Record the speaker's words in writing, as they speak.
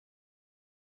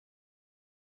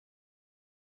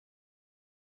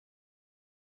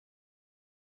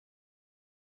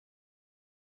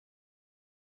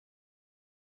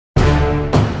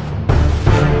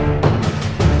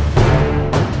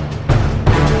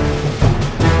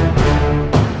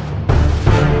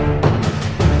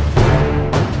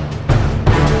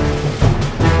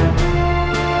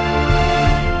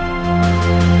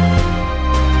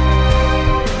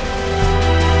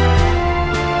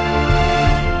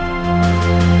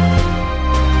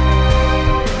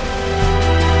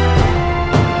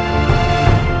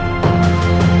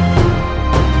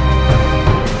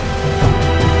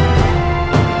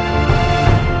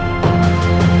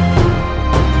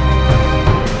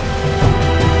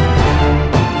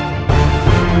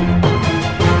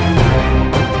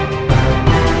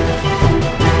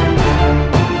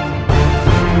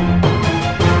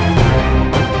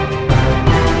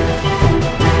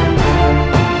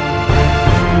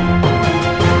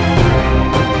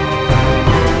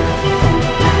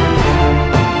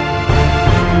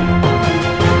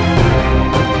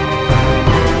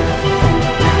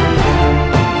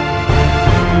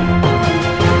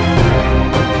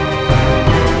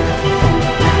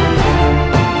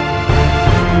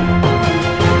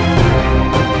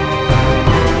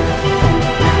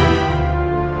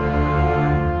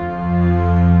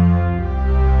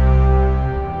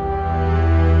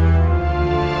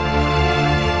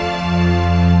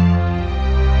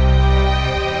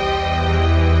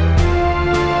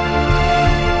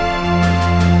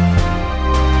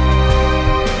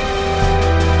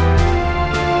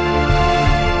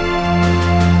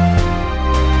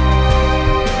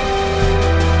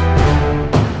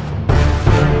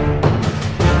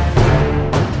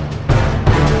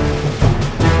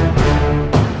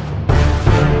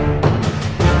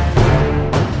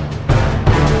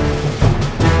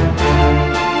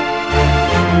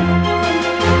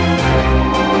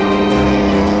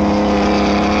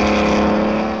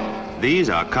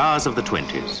are cars of the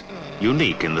 20s,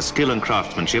 unique in the skill and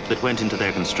craftsmanship that went into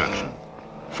their construction.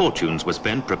 Fortunes were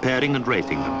spent preparing and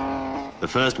racing them. The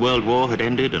First World War had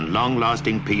ended and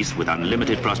long-lasting peace with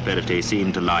unlimited prosperity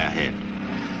seemed to lie ahead.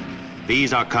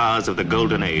 These are cars of the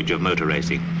golden age of motor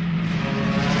racing.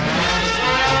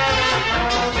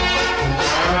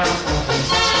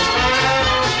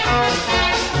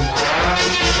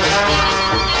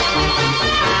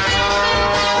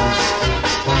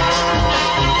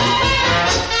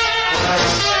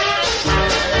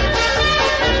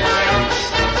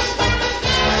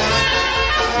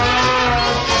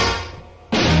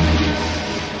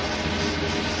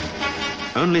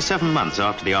 Only 7 months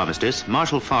after the armistice,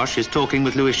 Marshal Foch is talking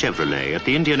with Louis Chevrolet at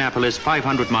the Indianapolis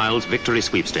 500 miles victory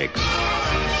sweepstakes.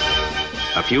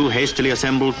 A few hastily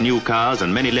assembled new cars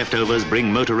and many leftovers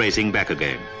bring motor racing back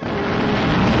again.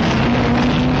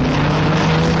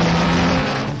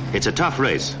 It's a tough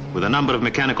race with a number of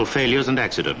mechanical failures and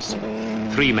accidents.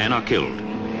 3 men are killed.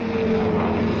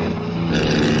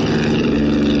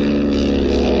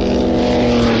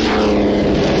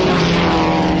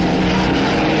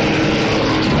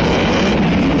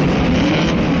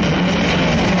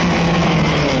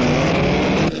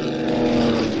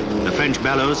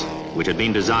 Ballots, which had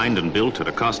been designed and built at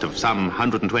a cost of some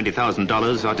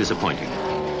 $120,000, are disappointing.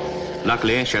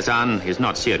 Luckily, Chassagne is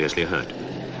not seriously hurt.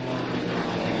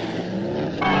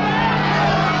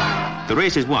 The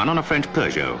race is won on a French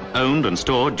Peugeot, owned and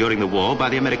stored during the war by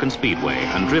the American Speedway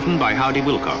and driven by Howdy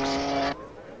Wilcox.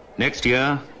 Next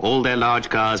year, all their large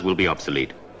cars will be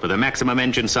obsolete, for the maximum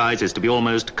engine size is to be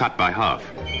almost cut by half.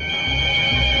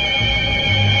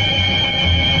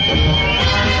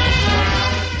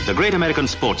 The great American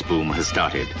sports boom has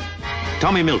started.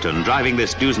 Tommy Milton, driving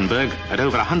this Duesenberg at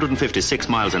over 156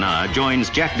 miles an hour, joins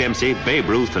Jack Dempsey, Babe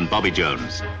Ruth and Bobby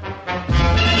Jones.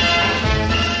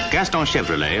 Gaston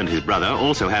Chevrolet and his brother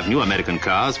also have new American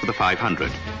cars for the 500.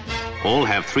 All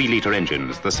have 3-liter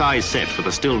engines, the size set for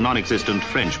the still non-existent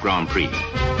French Grand Prix.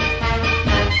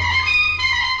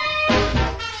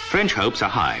 French hopes are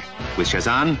high, with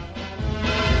Chassagne,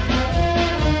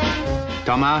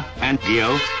 Thomas and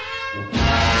Guillaume,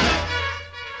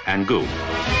 and Goux.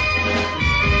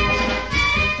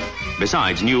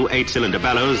 Besides new 8-cylinder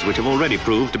Ballots, which have already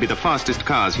proved to be the fastest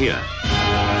cars here.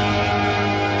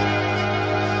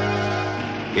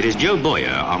 It is Joe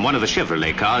Boyer on one of the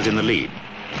Chevrolet cars in the lead.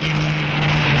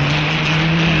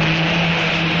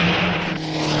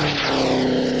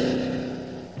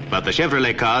 But the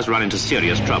Chevrolet cars run into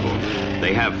serious trouble.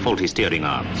 They have faulty steering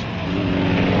arms.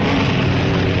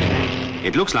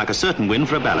 It looks like a certain win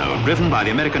for a Ballot, driven by the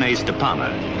American ace De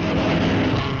Palma.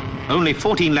 Only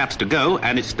 14 laps to go,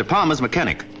 and it's De Palma's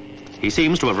mechanic. He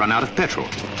seems to have run out of petrol.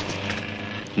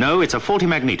 No, it's a faulty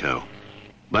magneto.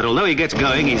 But although he gets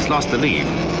going, he's lost the lead.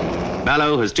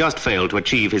 Ballot has just failed to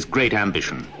achieve his great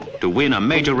ambition, to win a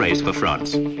major race for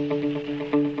France.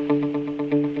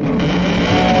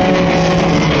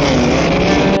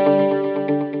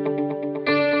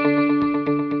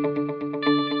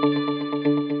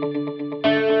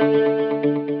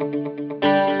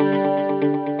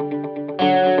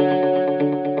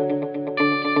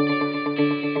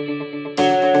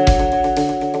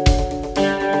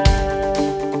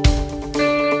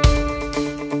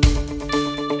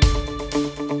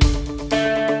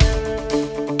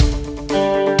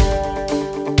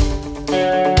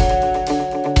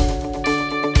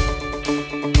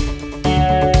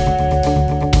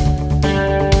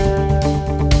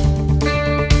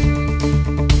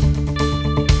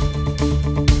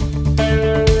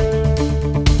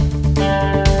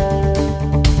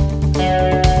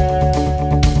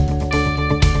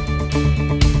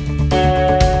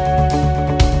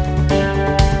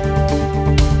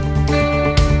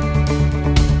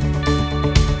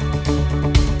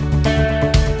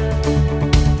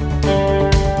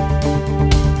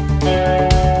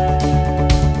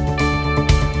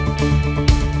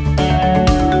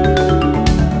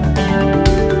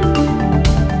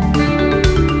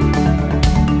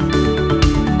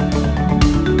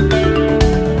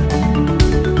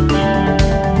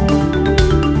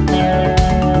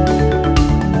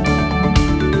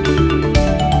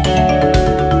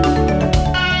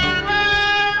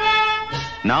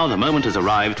 Now the moment has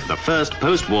arrived for the first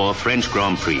post-war French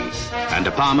Grand Prix, and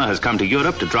De Palma has come to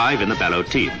Europe to drive in the Ballot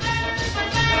team.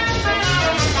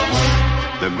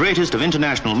 The greatest of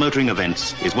international motoring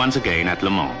events is once again at Le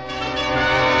Mans.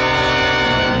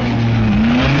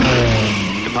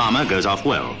 De Palma goes off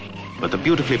well, but the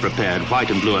beautifully prepared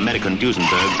white and blue American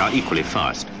Duesenbergs are equally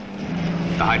fast.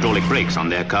 The hydraulic brakes on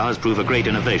their cars prove a great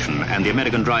innovation, and the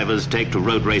American drivers take to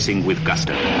road racing with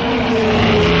gusto.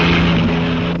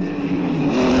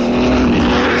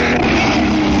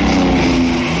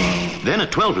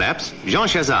 At 12 laps, Jean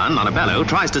Chassagne on a Ballot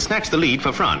tries to snatch the lead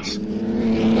for France.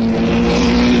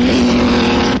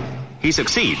 He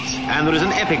succeeds, and there is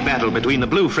an epic battle between the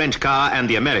blue French car and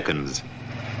the Americans.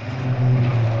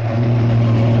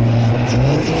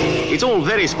 It's all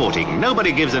very sporting.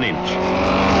 Nobody gives an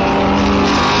inch.